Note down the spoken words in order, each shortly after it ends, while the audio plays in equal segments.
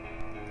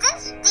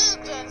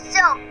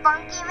Yo,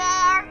 funky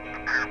man.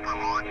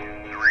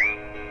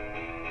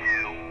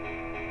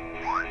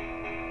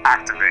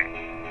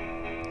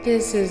 Activate.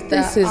 This is the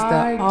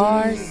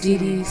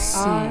RDDC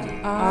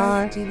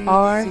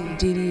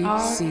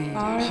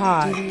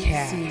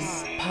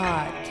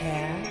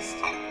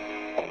podcast.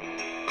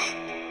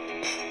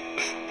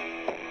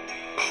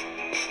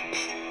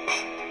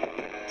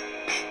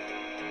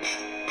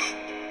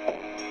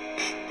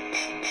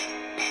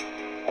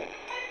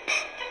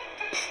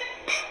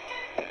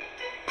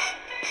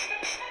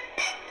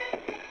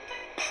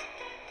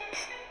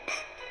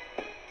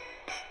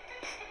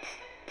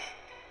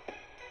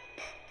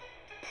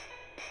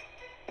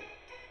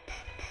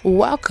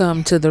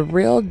 Welcome to the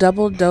Real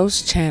Double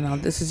Dose channel.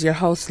 This is your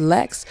host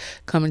Lex,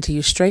 coming to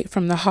you straight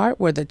from the heart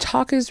where the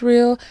talk is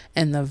real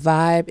and the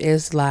vibe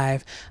is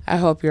live. I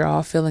hope you're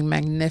all feeling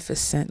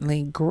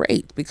magnificently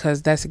great,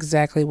 because that's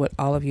exactly what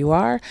all of you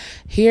are.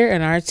 Here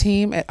in our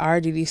team at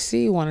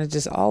RDDC want to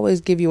just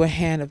always give you a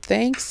hand of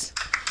thanks.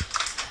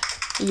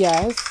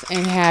 Yes,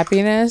 and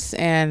happiness,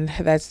 and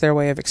that's their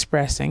way of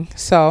expressing.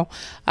 So,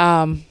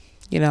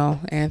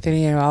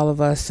 Anthony and all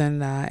of us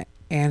and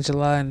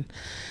Angela and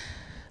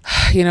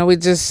we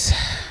just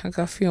got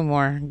a few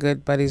more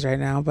good buddies right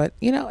now, but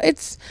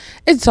it's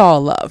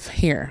all love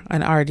here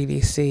on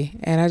RDDC.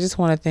 And I just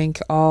want to thank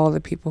all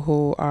the people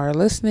who are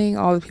listening,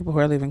 all the people who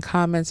are leaving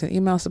comments and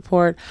email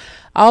support,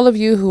 all of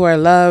you who are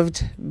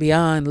loved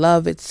beyond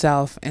love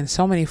itself in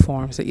so many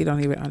forms that you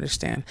don't even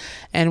understand.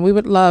 And we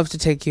would love to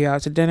take you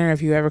out to dinner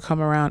if you ever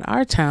come around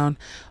our town,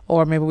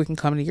 or maybe we can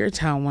come to your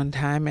town one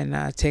time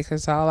and take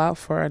us all out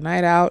for a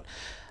night out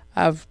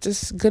of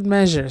just good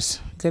measures,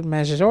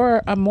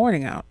 or a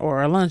morning out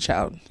or a lunch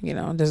out. It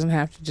doesn't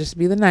have to just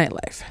be the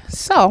nightlife.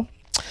 So,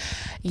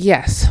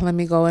 yes, let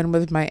me go in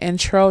with my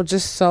intro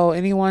just so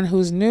anyone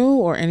who's new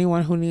or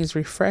anyone who needs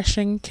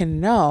refreshing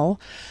can know.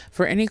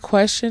 For any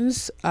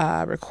questions,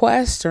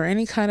 requests, or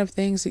any kind of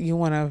things that you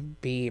want to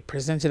be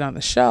presented on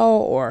the show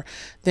or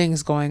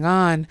things going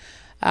on,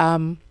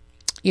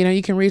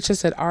 you can reach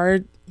us at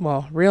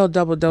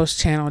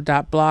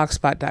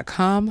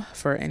realdoubledosechannel.blogspot.com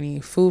for any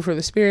food for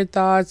the spirit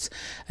thoughts.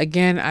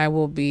 Again, I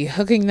will be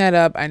hooking that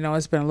up. I know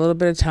it's been a little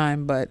bit of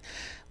time, but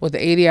with the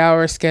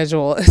 80-hour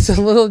schedule, it's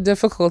a little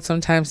difficult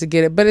sometimes to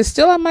get it, but it's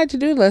still on my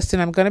to-do list,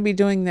 and I'm going to be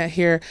doing that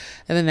here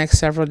in the next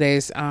several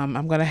days.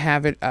 I'm going to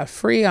have it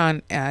free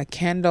on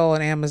Kindle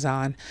and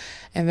Amazon,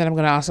 and then I'm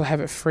going to also have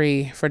it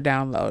free for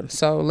download.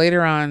 So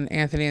later on,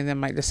 Anthony and them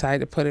might decide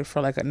to put it for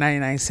like a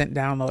 99-cent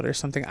download or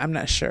something. I'm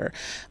not sure,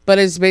 but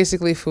it's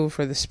basically food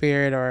for the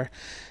spirit, or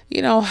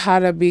how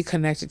to be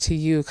connected to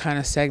you kind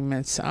of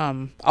segments,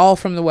 all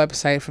from the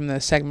website, from the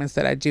segments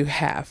that I do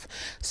have.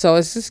 So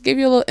it's just give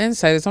you a little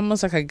insight. It's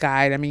almost like a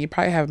guide. I mean, you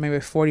probably have maybe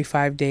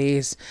 45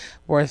 days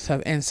worth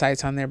of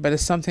insights on there, but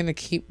it's something to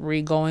keep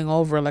going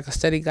over, like a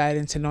study guide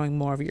into knowing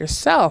more of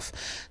yourself.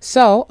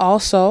 So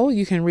also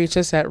you can reach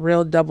us at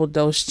Real Double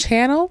Dose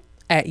Channel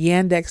at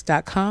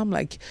yandex.com,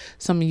 like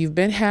some of you've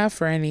been have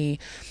for any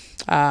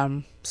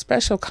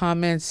special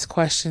comments,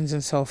 questions,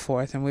 and so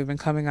forth. And we've been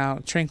coming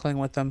out trinkling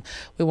with them.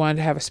 We wanted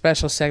to have a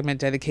special segment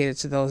dedicated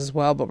to those as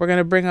well, but we're going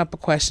to bring up a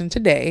question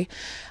today.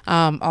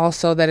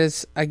 Also, that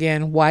is,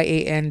 again,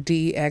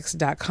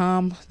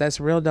 yandex.com. That's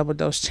Real Double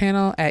Dose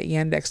Channel at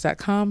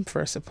yandex.com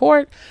for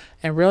support,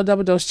 and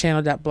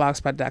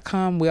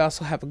realdoubledosechannel.blogspot.com. We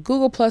also have a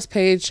Google Plus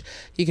page.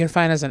 You can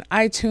find us on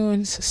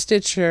iTunes,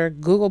 Stitcher,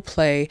 Google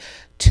Play,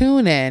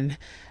 TuneIn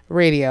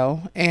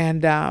Radio,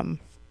 and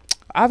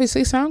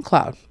obviously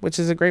SoundCloud, which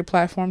is a great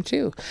platform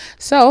too.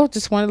 So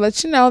just want to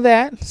let you know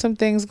that some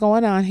things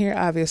going on here,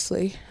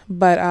 obviously.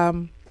 But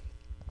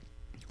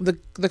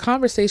the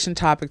conversation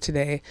topic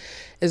today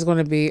is going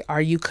to be,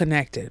 are you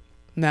connected?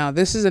 Now,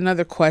 this is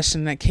another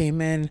question that came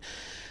in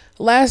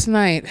last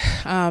night.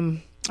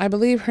 I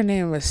believe her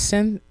name was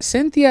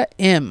Cynthia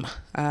M.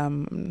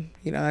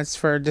 That's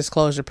for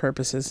disclosure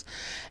purposes.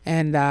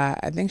 And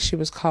I think she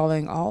was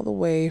calling all the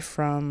way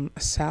from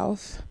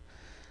South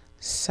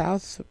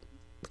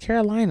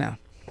Carolina.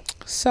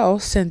 So,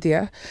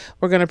 Cynthia,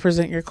 we're going to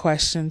present your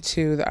question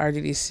to the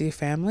RDDC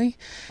family,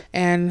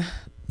 and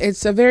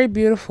it's a very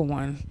beautiful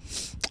one.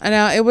 And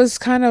now it was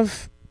kind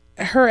of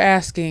her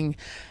asking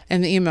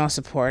in the email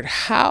support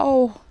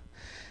how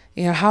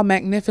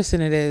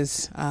magnificent it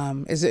is.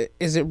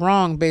 Is it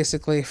wrong,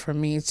 basically, for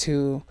me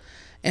to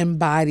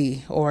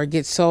embody or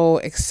get so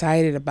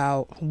excited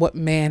about what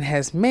man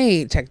has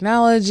made,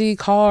 technology,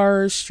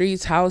 cars,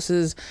 streets,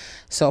 houses,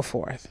 so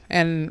forth?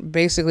 And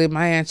basically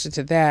my answer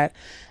to that,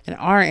 and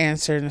our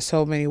answer in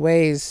so many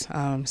ways,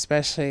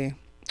 especially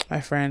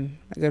my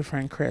good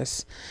friend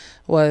Chris,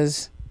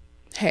 was,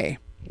 hey,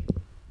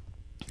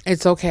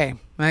 it's okay.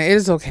 It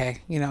is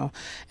okay,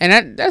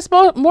 and that's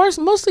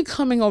mostly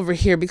coming over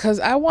here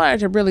because I wanted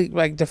to really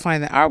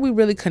define that. Are we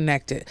really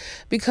connected?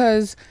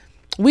 Because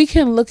we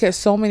can look at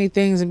so many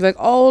things and be like,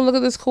 oh, look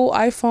at this cool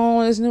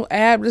iPhone, this new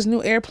app, this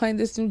new airplane,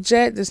 this new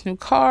jet, this new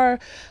car.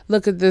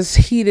 Look at this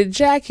heated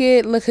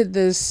jacket. Look at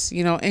this,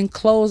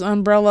 enclosed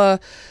umbrella,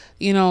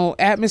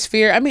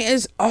 atmosphere. I mean,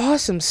 it's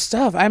awesome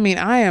stuff. I mean,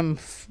 I am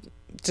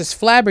just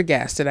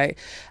flabbergasted.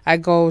 I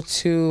go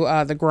to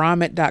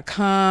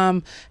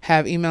thegrommet.com,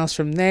 have emails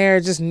from there,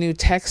 just new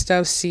tech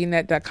stuff,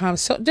 cnet.com,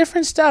 so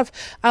different stuff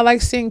I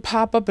like seeing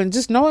pop up and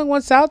just knowing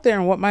what's out there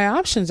and what my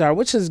options are,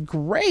 which is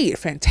great,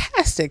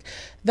 fantastic.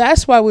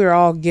 That's why we were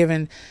all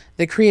given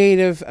the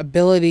creative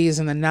abilities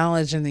and the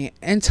knowledge and the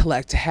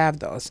intellect to have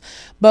those.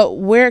 But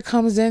where it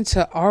comes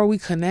into, are we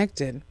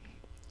connected?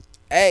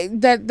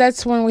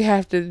 That's when we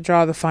have to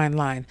draw the fine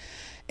line.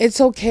 It's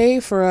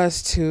okay for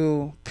us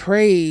to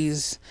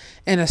praise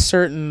in a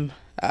certain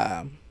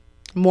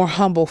more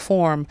humble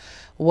form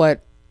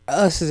what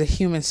us as a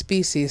human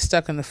species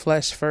stuck in the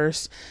flesh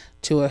first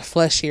to a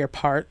fleshier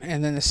part,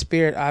 and then the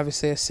spirit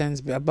obviously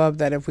ascends above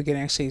that if we can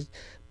actually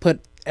put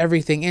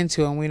everything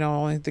into it. And we know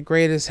only the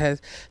greatest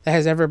that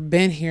has ever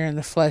been here in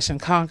the flesh and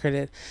conquered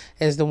it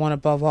is the one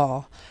above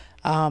all.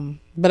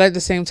 But at the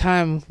same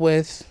time,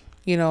 with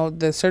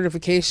the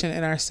certification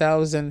in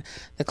ourselves and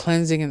the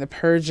cleansing and the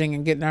purging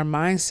and getting our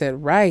mindset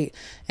right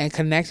and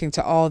connecting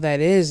to all that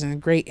is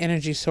and great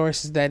energy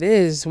sources that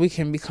is, we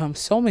can become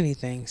so many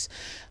things.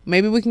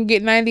 Maybe we can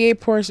get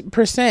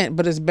 98%,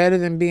 but it's better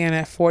than being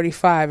at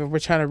 45 if we're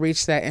trying to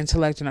reach that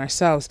intellect in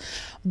ourselves.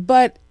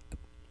 But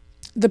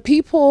the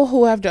people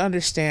who have to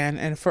understand,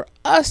 and for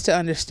us to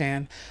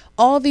understand,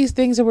 all these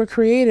things that were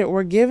created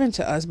were given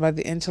to us by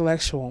the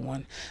intellectual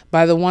one,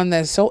 by the one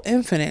that's so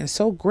infinite and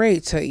so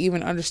great to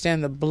even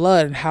understand the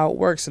blood and how it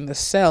works and the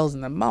cells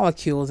and the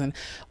molecules and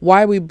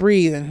why we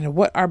breathe and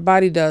what our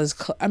body does.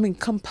 I mean,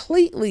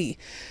 completely.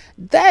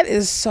 That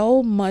is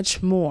so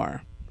much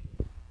more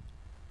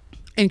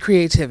in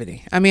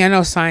creativity. I mean, I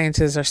know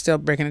scientists are still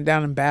breaking it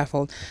down and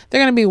baffled.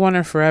 They're going to be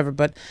wondering forever,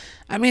 but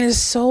I mean, it's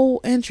so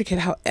intricate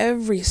how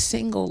every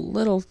single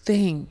little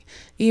thing,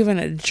 even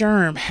a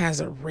germ, has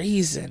a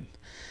reason.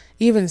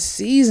 Even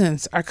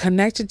seasons are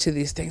connected to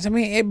these things. I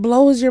mean, it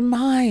blows your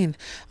mind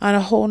on a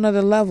whole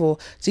nother level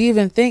to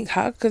even think,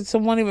 how could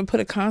someone even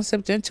put a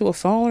concept into a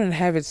phone and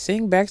have it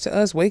sing back to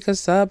us, wake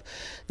us up,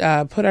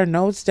 put our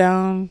notes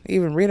down,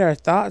 even read our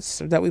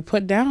thoughts that we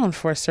put down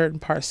for a certain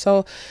part.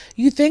 So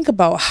you think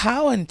about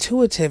how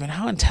intuitive and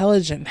how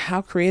intelligent and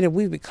how creative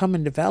we've become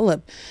and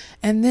developed.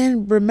 And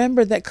then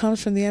remember that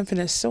comes from the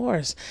infinite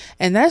source.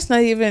 And that's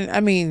not even,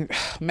 I mean,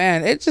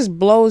 man, it just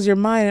blows your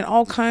mind in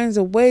all kinds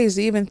of ways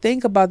to even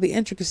think about the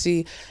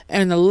intricacy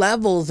and the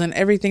levels and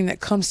everything that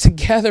comes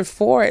together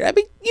for it. I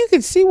mean, you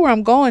can see where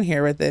I'm going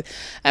here with it.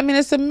 I mean,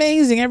 it's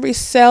amazing. Every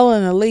cell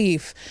in a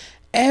leaf,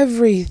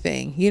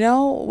 everything,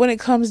 when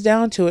it comes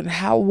down to it, and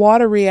how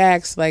water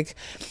reacts. Like,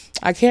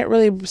 I can't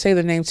really say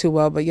the name too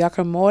well, but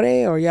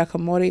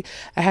Yakamori,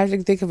 I have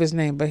to think of his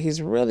name, but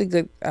he's really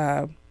good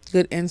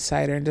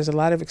insider and does a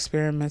lot of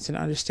experiments in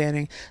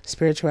understanding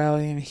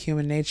spirituality and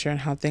human nature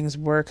and how things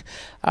work.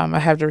 I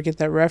have to get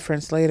that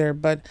reference later,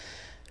 but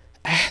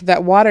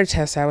that water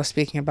test I was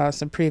speaking about in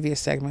some previous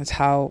segments,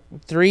 how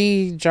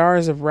 3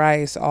 jars of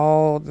rice,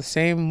 all the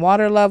same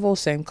water level,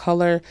 same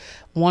color,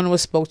 one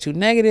was spoke to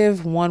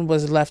negative, one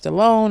was left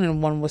alone,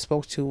 and one was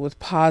spoke to with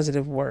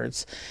positive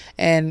words.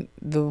 And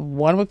the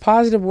one with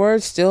positive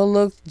words still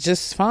looked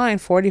just fine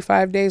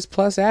 45 days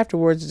plus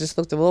afterwards. It just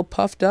looked a little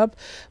puffed up,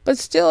 but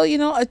still,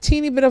 a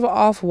teeny bit of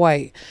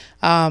off-white.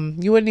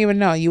 You wouldn't even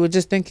know. You would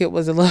just think it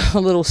was a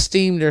little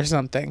steamed or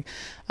something.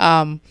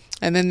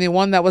 And then the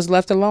one that was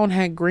left alone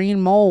had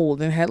green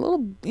mold and had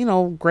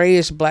little,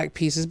 grayish black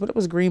pieces, but it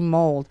was green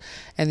mold.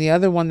 And the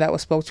other one that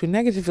was spoke to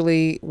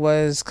negatively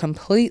was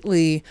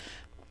completely,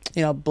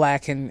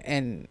 black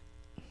and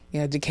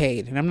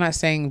decayed. And I'm not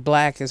saying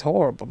black is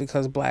horrible,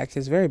 because black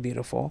is very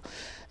beautiful.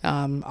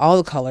 All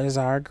the colors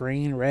are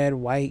green, red,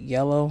 white,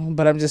 yellow.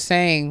 But I'm just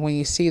saying, when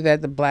you see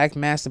that the black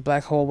mass, the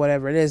black hole,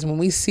 whatever it is, when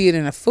we see it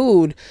in a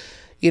food,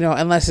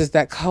 unless it's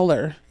that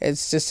color,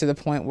 it's just to the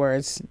point where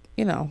it's,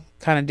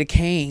 kind of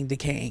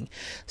decaying.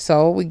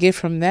 So we get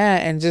from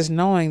that, and just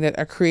knowing that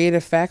our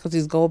creative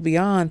faculties go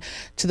beyond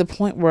to the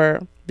point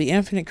where the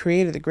infinite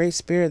creator, the great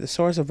spirit, the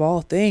source of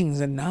all things,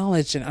 and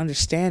knowledge and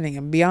understanding,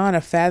 and beyond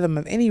a fathom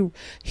of any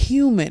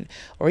human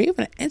or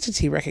even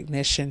entity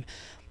recognition,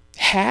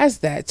 has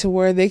that to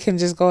where they can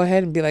just go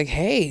ahead and be like,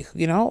 hey,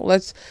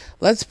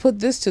 let's put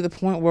this to the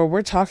point where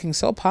we're talking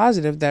so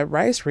positive that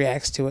rice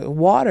reacts to it.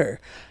 Water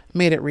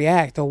made it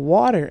react, the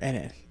water in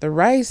it. The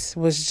rice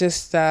was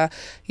just, the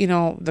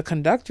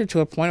conductor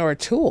to a point, or a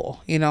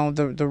tool.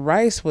 The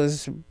rice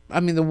was,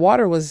 the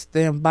water was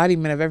the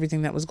embodiment of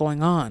everything that was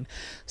going on.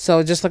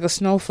 So just like a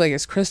snowflake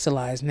is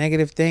crystallized,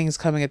 negative things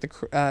coming at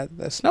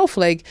the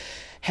snowflake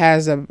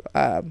has a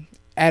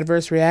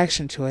adverse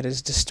reaction to it.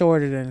 It's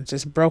distorted and it's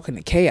just broken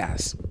to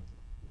chaos.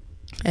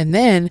 And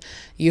then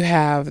you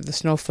have the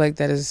snowflake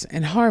that is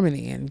in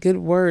harmony, and good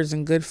words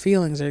and good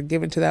feelings are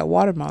given to that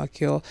water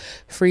molecule,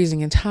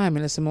 freezing in time.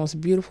 And it's the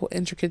most beautiful,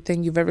 intricate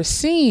thing you've ever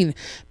seen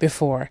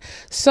before.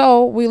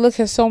 So we look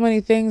at so many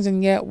things,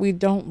 and yet we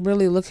don't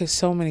really look at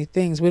so many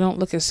things. We don't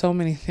look at so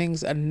many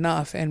things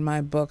enough in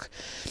my book.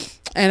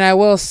 And I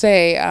will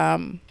say,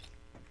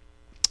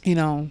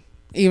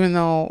 even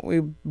though we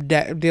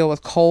deal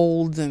with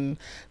colds and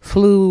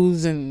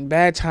flus and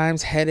bad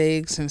times,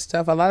 headaches and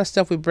stuff, a lot of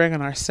stuff we bring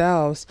on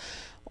ourselves.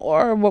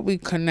 or what we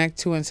connect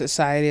to in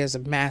society as a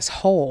mass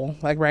whole.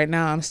 Like right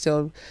now, I'm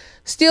still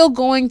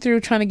going through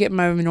trying to get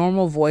my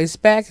normal voice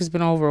back. It's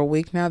been over a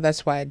week now.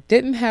 That's why I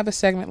didn't have a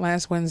segment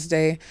last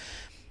Wednesday.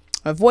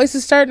 My voice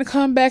is starting to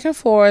come back and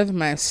forth.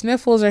 My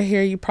sniffles are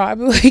here. You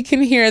probably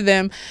can hear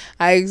them.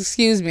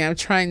 Excuse me. I'm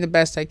trying the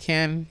best I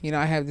can.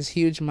 I have this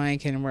huge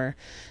mic and we're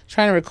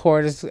trying to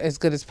record as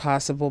good as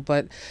possible.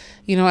 But,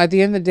 at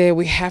the end of the day,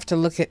 we have to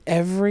look at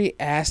every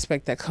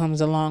aspect that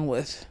comes along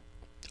with.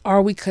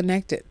 Are we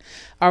connected?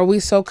 Are we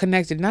so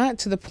connected? Not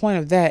to the point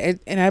of that.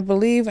 And I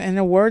believe in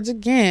the words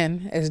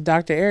again, as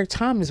Dr. Eric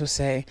Thomas would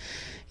say,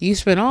 you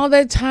spend all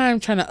that time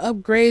trying to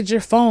upgrade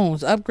your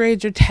phones,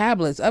 upgrade your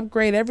tablets,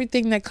 upgrade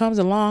everything that comes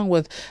along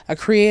with a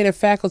creative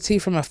faculty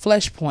from a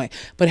flesh point.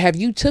 But have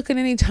you taken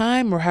any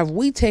time, or have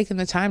we taken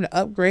the time to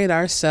upgrade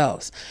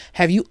ourselves?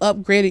 Have you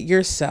upgraded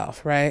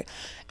yourself, right?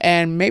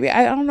 And maybe,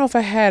 I don't know if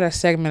I had a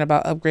segment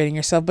about upgrading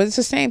yourself, but it's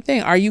the same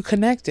thing. Are you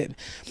connected?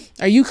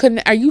 Are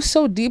you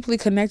so deeply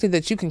connected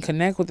that you can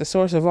connect with the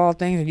source of all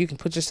things and you can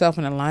put yourself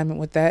in alignment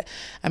with that?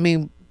 I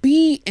mean,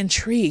 be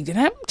intrigued. And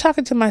I'm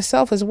talking to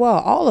myself as well,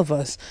 all of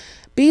us.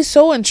 Be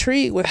so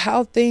intrigued with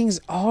how things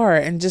are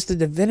and just the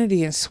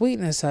divinity and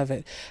sweetness of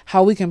it.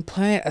 How we can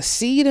plant a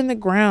seed in the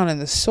ground, in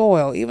the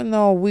soil, even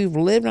though we've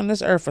lived on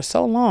this earth for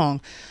so long,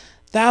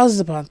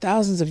 thousands upon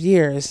thousands of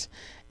years,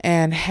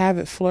 and have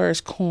it flourish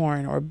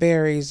corn or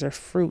berries or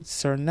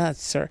fruits or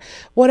nuts or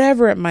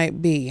whatever it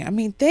might be. I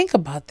mean, think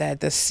about that.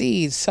 The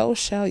seed, so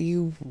shall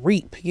you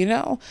reap,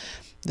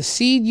 The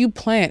seed you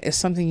plant is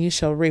something you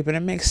shall reap. And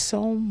it makes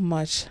so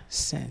much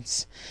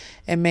sense.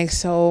 It makes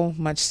so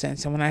much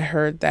sense. And when I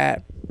heard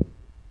that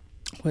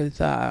with,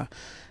 the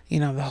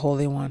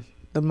Holy One,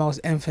 the most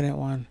infinite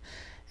one,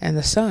 and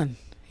the Son,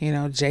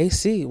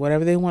 JC,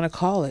 whatever they want to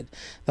call it.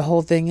 The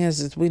whole thing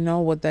is we know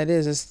what that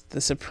is. It's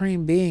the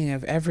supreme being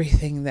of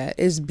everything that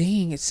is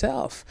being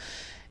itself.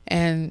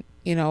 And,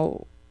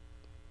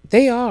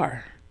 they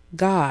are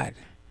God.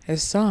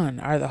 His Son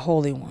are the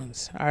holy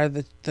ones, are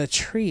the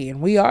tree,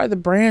 and we are the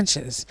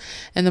branches.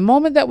 And the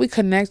moment that we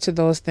connect to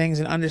those things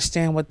and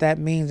understand what that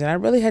means, and I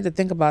really had to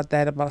think about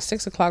that about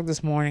 6:00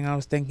 this morning. I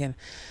was thinking,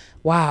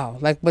 wow,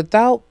 like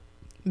without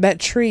that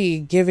tree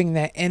giving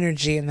that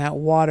energy and that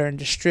water and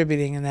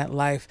distributing in that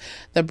life,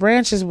 the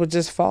branches would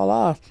just fall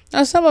off.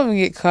 Now, some of them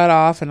get cut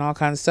off and all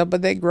kinds of stuff,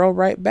 but they grow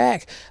right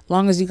back as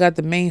long as you got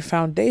the main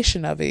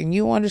foundation of it. And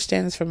you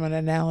understand this from an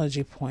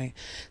analogy point.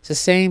 It's the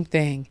same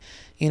thing,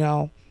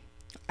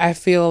 I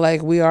feel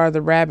like we are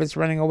the rabbits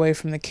running away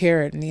from the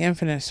carrot, and the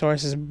infinite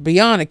source is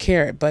beyond a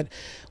carrot, but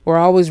we're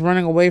always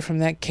running away from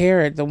that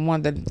carrot, the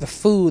one, the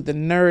food, the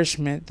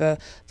nourishment, the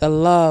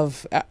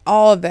love,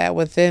 all of that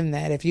within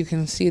that, if you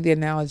can see the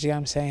analogy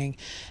I'm saying.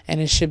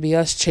 And it should be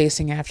us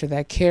chasing after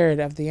that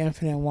carrot of the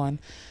infinite one.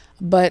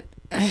 But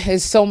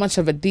it's so much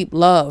of a deep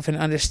love and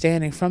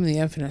understanding from the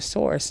infinite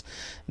source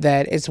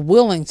that it's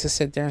willing to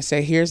sit there and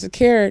say, here's the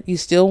carrot. You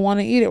still want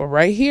to eat it? Well,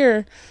 right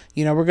here.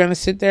 We're going to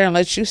sit there and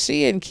let you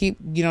see it and keep,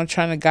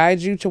 trying to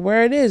guide you to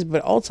where it is.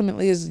 But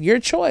ultimately, it's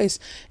your choice.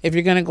 If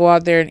you're going to go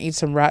out there and eat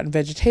some rotten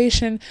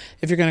vegetation,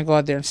 if you're going to go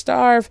out there and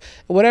starve,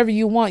 whatever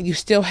you want, you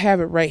still have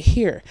it right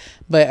here.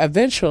 But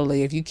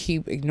eventually, if you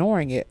keep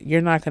ignoring it,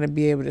 you're not going to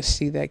be able to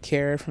see that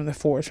carrot from the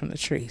forest, from the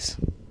trees.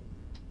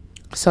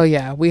 So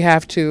yeah, we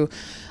have to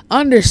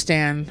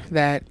understand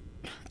that.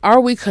 Are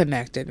we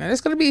connected? Now,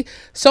 there's going to be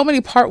so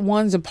many part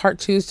ones and part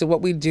twos to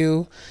what we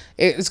do.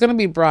 It's going to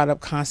be brought up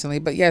constantly.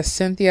 But yes,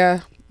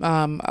 Cynthia,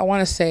 I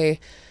want to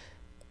say,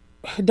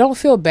 don't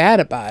feel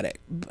bad about it.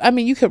 I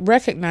mean, you could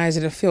recognize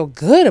it and feel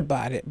good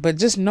about it, but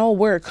just know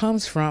where it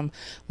comes from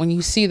when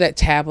you see that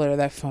tablet or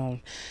that phone.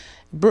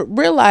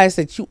 Realize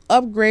that you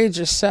upgrade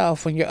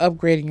yourself when you're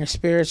upgrading your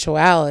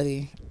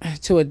spirituality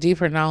to a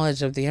deeper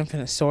knowledge of the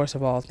infinite source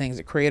of all things,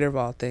 the creator of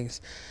all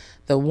things.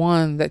 The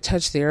one that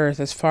touched the earth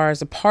as far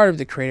as a part of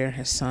the creator and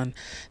his son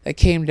that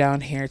came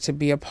down here to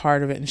be a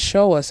part of it and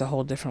show us a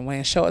whole different way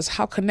and show us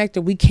how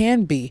connected we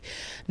can be,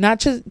 not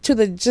to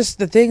just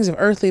the things of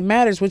earthly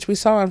matters, which we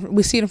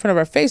see in front of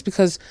our face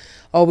because,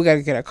 we got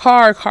to get a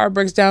car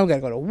breaks down, we got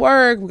to go to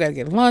work, we got to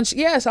get lunch.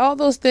 Yes, all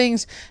those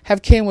things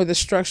have came with the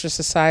structured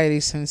society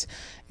since,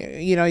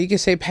 you can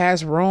say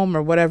past Rome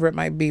or whatever it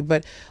might be.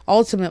 But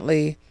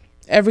ultimately,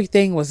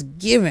 everything was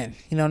given.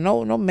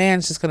 No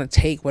man's just going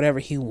to take whatever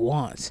he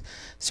wants.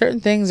 Certain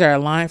things are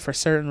aligned for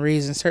certain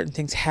reasons. Certain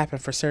things happen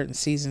for certain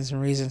seasons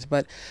and reasons.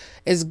 But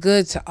it's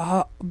good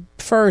to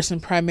first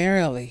and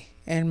primarily,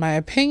 in my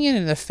opinion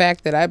and the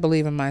fact that I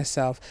believe in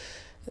myself,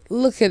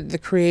 look at the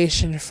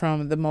creation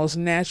from the most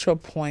natural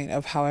point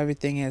of how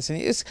everything is. And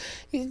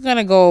you're going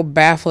to go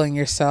baffling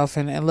yourself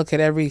and look at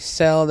every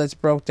cell that's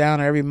broke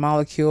down, or every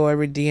molecule,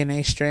 every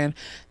DNA strand.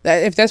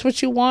 That if that's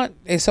what you want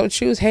and so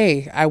choose,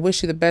 hey, I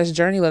wish you the best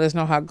journey. Let us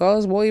know how it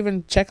goes. We'll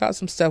even check out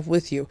some stuff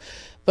with you.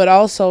 But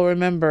also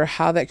remember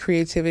how that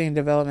creativity and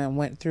development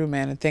went through,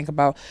 man, and think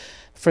about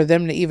for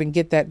them to even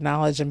get that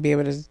knowledge and be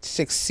able to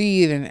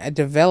succeed and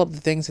develop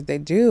the things that they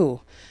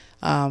do.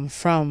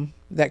 from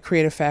that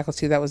creative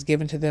faculty that was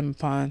given to them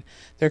upon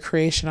their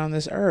creation on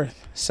this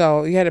earth.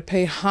 So you had to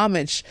pay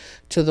homage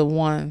to the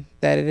one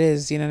that it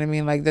is. You know what I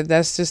mean? Like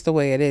that's just the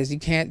way it is. You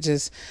can't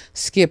just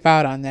skip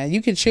out on that. You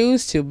can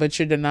choose to, but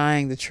you're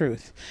denying the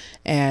truth.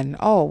 And,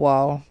 oh,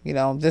 well,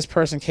 this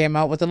person came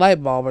out with the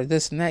light bulb or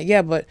this and that.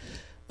 Yeah, but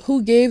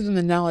who gave them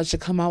the knowledge to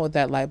come out with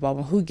that light bulb?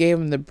 And who gave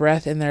them the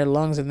breath in their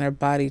lungs and their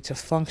body to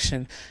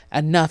function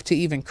enough to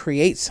even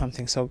create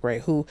something so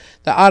great? The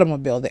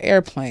automobile, the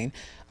airplane,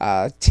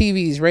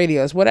 TVs,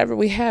 radios, whatever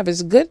we have,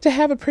 is good to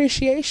have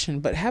appreciation,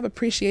 but have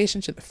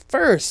appreciation to the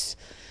first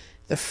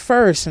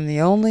and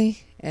the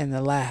only and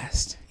the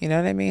last. You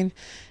know what I mean?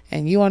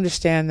 And you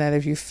understand that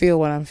if you feel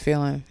what I'm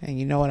feeling and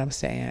you know what I'm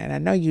saying, and I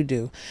know you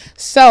do.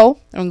 So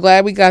I'm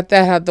glad we got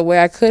that out the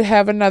way. I could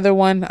have another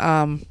one.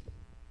 I'm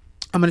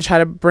going to try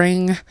to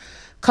bring a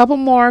couple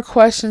more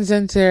questions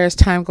into there as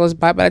time goes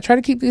by, but I try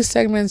to keep these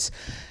segments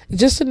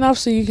just enough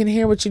so you can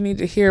hear what you need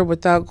to hear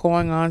without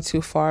going on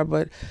too far.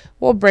 But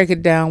we'll break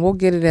it down. We'll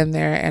get it in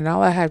there. And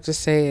all I have to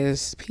say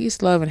is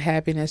peace, love, and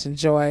happiness and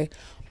joy.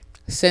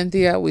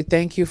 Cynthia, we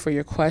thank you for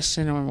your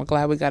question, and we're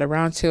glad we got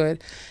around to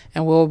it.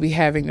 And we'll be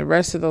having the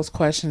rest of those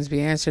questions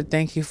be answered.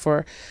 Thank you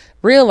for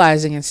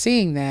realizing and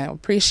seeing that.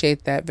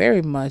 Appreciate that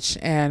very much.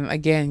 And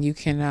again, you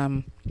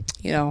can,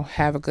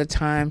 have a good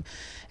time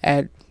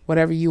at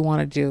whatever you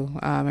want to do.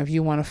 If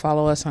you want to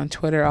follow us on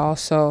Twitter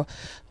also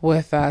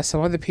with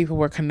some other people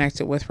we're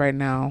connected with right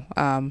now,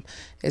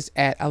 is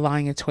at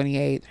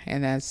Alanya28,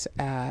 and that's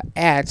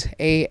at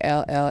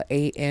ALLANYAH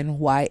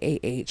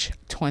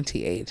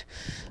 28.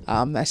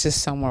 That's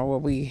just somewhere where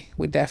we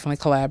definitely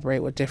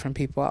collaborate with different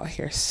people out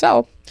here.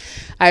 So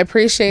I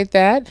appreciate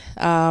that,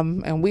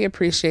 and we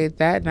appreciate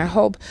that, and I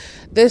hope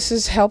this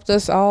has helped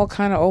us all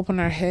kind of open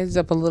our heads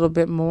up a little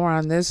bit more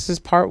on this. This is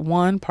part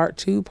 1, part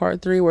 2,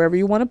 part 3, wherever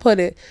you want to put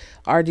it.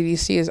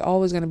 RDDC is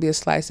always going to be a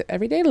slice of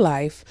everyday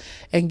life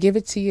and give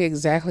it to you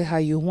exactly how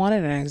you want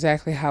it and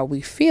exactly how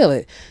we feel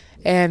it.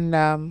 And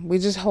we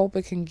just hope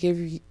it can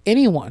give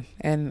anyone,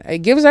 and it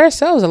gives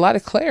ourselves a lot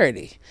of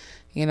clarity.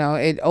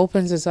 It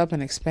opens us up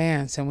and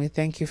expands, and we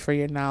thank you for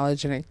your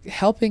knowledge and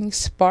helping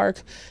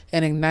spark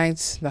and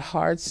ignite the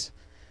hearts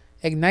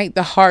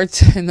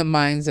and the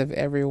minds of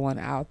everyone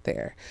out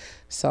there.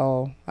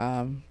 So,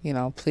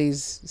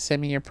 please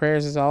send me your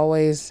prayers as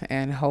always,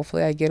 and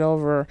hopefully I get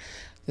over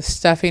the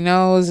stuffy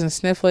nose and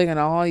sniffling, and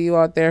all you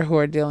out there who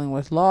are dealing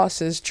with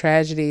losses,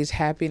 tragedies,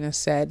 happiness,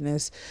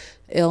 sadness,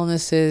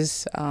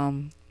 illnesses,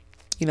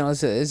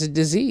 is a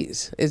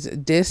disease, is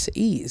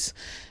dis-ease.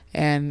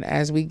 And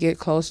as we get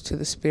closer to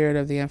the spirit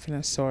of the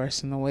infinite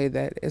source and the way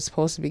that it's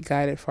supposed to be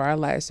guided for our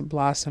lives to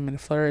blossom and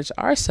flourish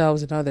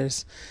ourselves and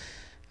others,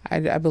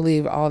 I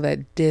believe all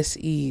that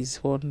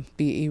dis-ease will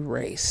be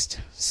erased.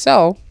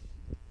 So,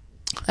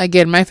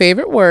 again, my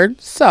favorite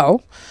word,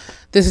 so.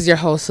 This is your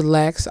host,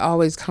 Lex,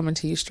 always coming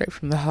to you straight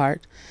from the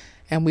heart.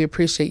 And we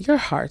appreciate your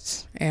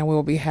hearts. And we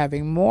will be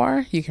having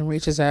more. You can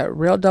reach us at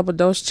Real Double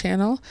Dose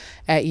channel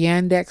at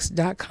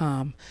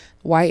yandex.com,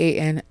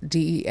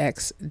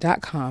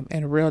 YANDEX.com,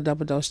 and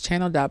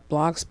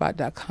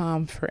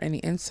realdoubledosechannel.blogspot.com for any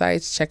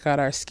insights. Check out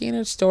our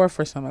Skeena store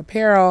for some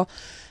apparel.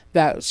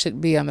 That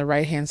should be on the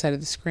right-hand side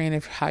of the screen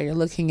if how you're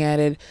looking at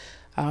it.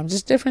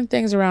 Just different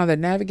things around that.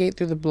 Navigate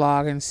through the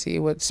blog and see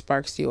what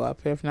sparks you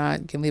up. If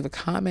not, you can leave a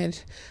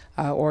comment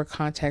or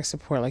contact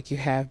support like you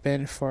have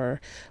been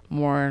for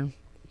more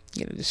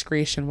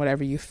discretion,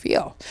 whatever you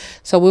feel.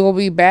 So we will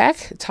be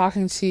back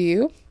talking to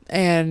you,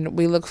 and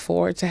we look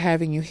forward to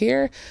having you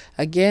here.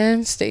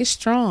 Again, stay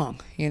strong,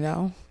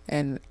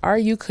 and are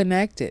you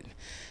connected?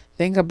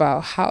 Think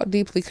about how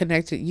deeply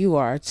connected you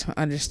are to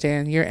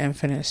understand your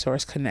infinite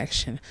source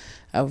connection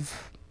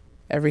of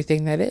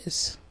everything that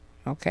is.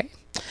 Okay?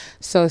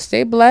 So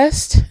stay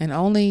blessed and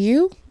only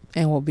you,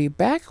 and we'll be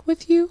back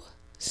with you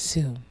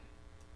soon.